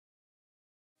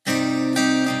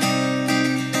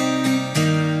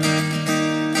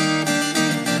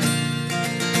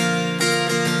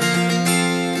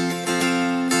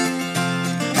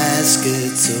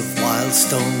wild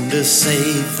stone to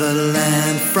save the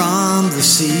land from the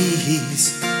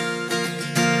seas.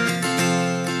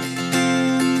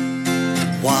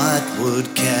 What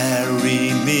would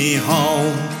carry me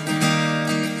home?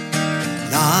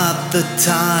 Not the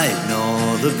tide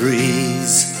nor the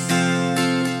breeze.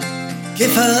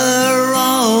 Give her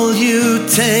all you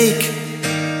take,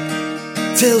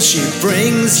 till she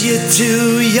brings you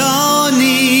to your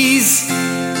knees,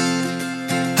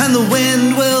 and the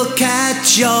wind will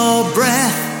catch your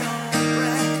breath,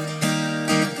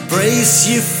 brace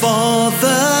you for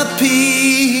the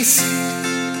peace,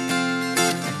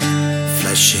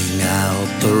 fleshing out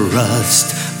the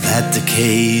rust that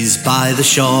decays by the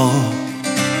shore.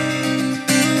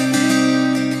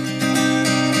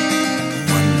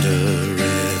 Wonder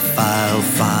if I'll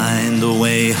find the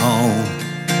way home,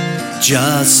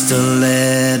 just a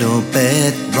little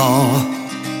bit raw.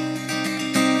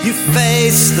 You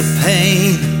face the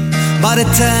pain, but it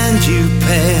turned you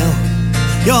pale.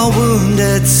 Your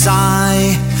wounded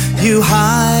sigh, you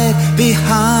hide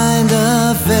behind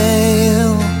a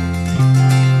veil.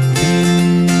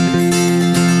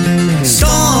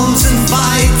 Storms and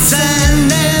fights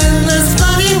and endless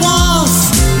bloody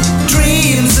wars,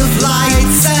 dreams of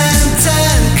lights and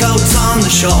turncoats on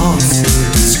the shores.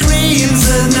 Screams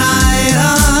at night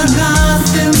are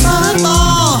nothing but a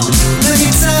bore. Then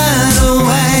you turn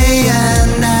away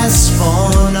and ask for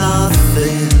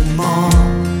nothing more.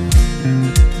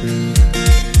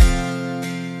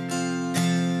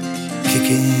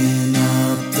 Kicking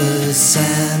up the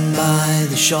sand by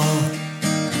the shore,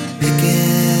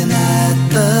 picking at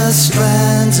the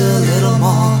strands a little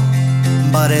more,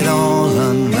 but it all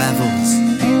unravels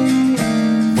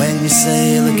when you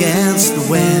sail against the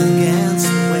wind.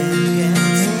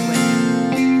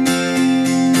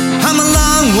 I'm a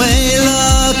long way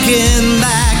looking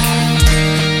back,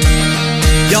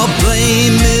 your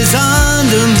blame is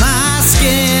under my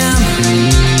skin.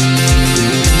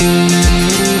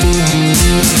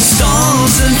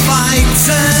 Storms and fights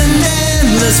and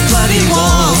endless bloody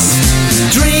wars,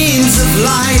 dreams of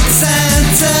lights and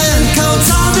turncoats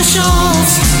on the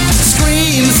shores.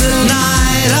 Screams at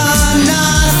night are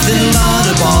nothing but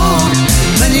a bore.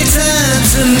 Then you turn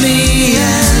to me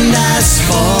and ask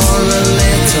for a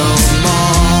little more.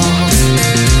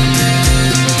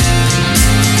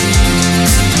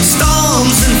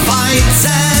 Storms and fights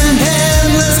and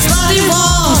endless bloody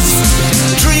wars,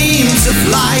 dreams of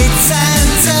lights and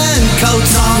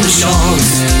turncoats on the shores.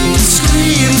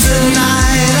 Screams at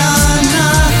night are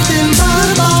nothing but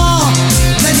a bore.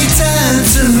 Then you turn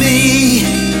to me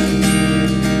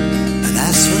and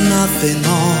ask for nothing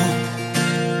more.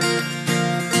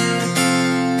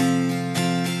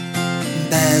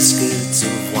 Baskets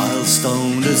of wild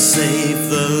stone to save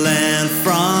the land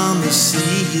from the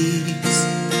seas.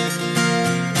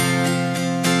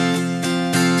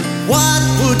 What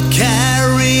would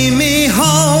carry me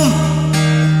home?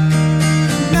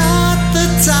 Not the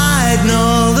tide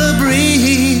nor the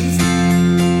breeze.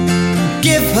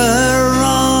 Give her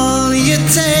all you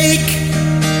take,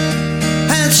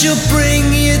 and she'll bring